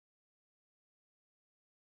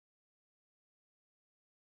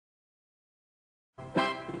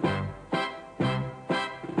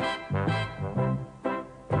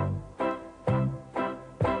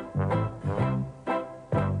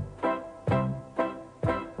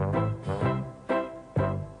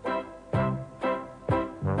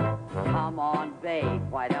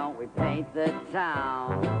Why don't we paint the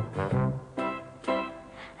town?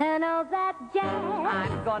 And all that jazz.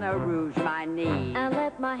 I'm gonna rouge my knee And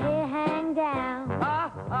let my hair hang down.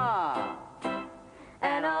 Ha-ha!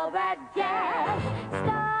 And all that jazz.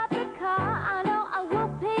 Start the car, I know I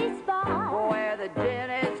won't pay spot. Where the gin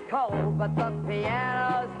is cold, but the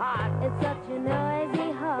piano's hot. It's such a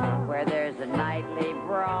noisy hall. Where there's a nightly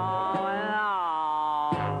brawl and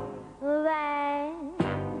all. That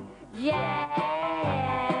jazz.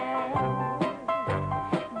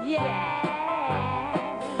 Jazz.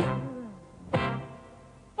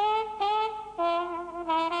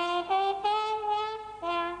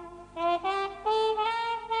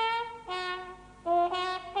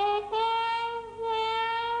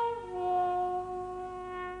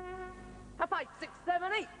 A 5, 6,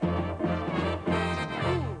 7, 8. Ooh.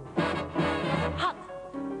 Hot.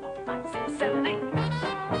 5, 6, 7, 8.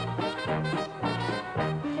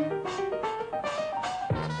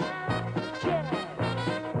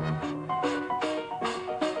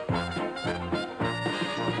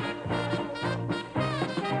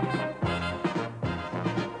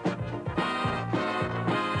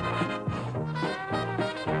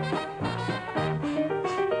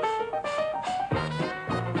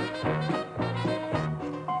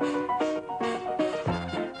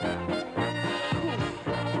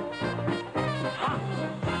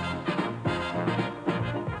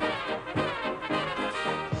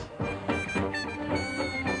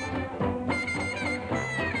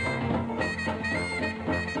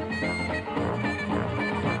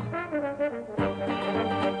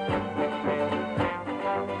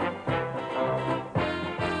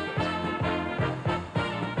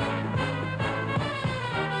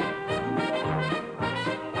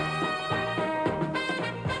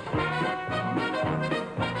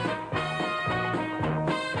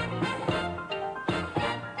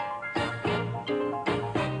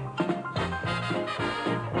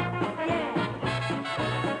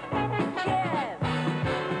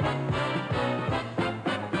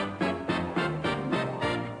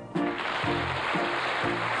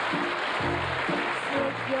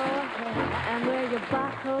 And wear your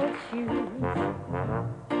buckled shoes.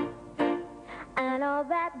 And all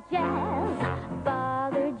that jazz.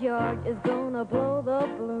 Father George is gonna blow the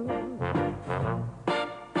blues.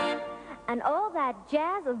 And all that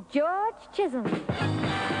jazz of George Chisolm.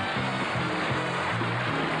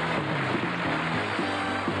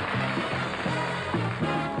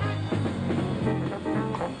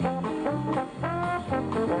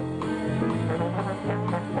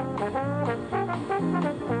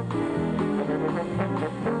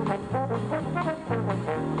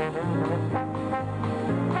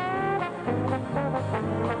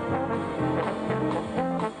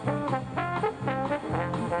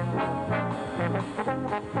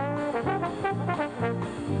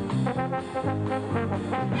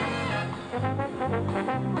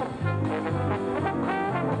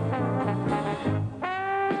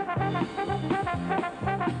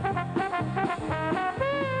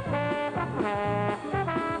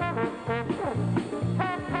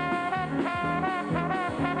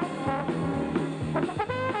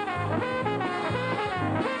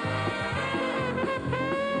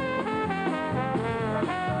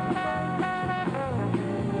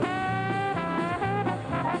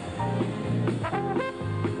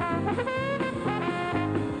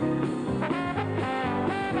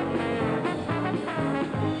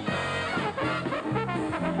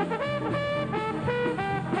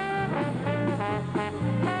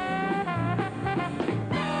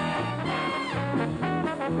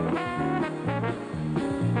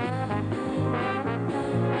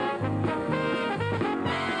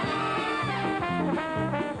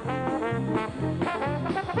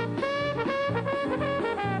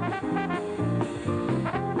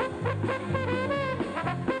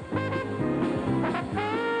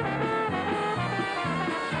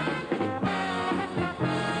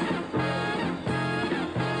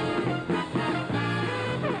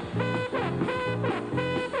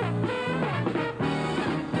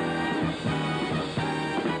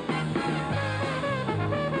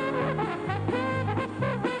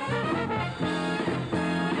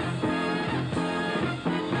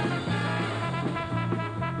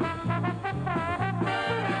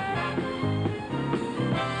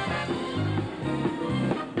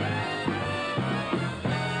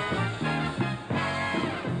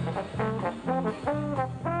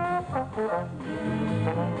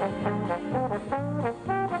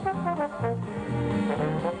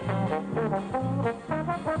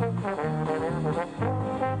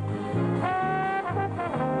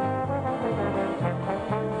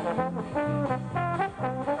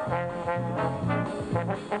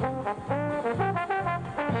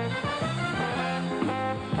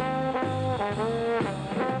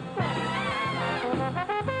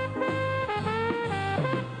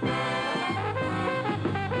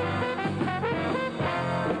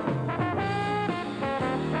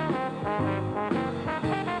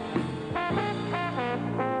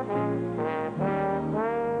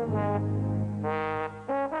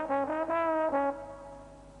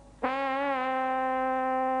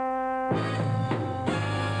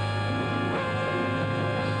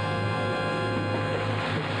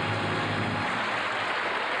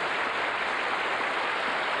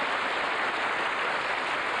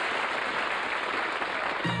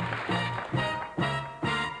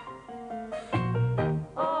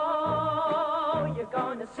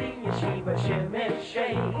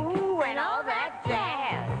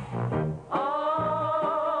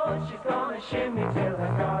 shimmy till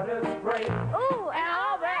her garters break. Ooh, and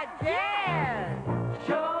all that jazz.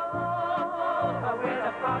 Show her with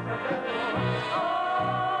a frock of girl.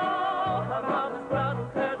 Oh, her mother's brother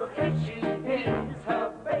curl. If she is, her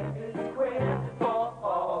baby's queer for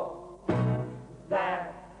all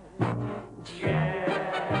that jazz.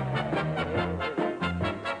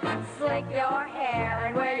 Slick your hair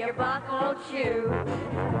and wear your buckled shoes.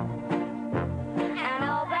 And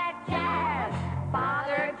all that jazz.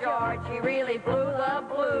 Father George, he really blew the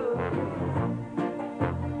blues.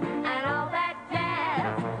 And all that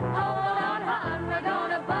jazz. Hold on, hon, we're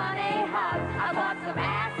gonna bunny hug. I bought some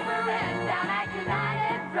aspirin down at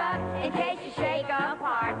United Drug in case you shake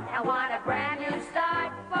apart and want a brand new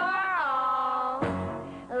start for all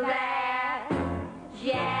that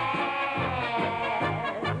jazz.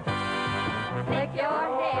 Slick your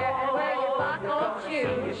hair and wear your buckled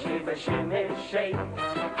shoes. Shiver, shimmy, shake.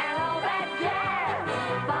 And all that jazz.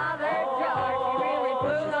 Father George, he really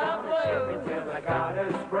blew the blues. Till the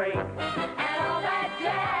garters break. And all that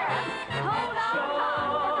jazz. Hold on, hon,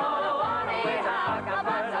 we're gonna bunny hug. I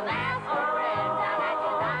bought some aspirin down at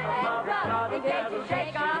United Drug in case you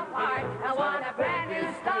shake apart and want a brand new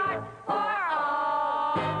start for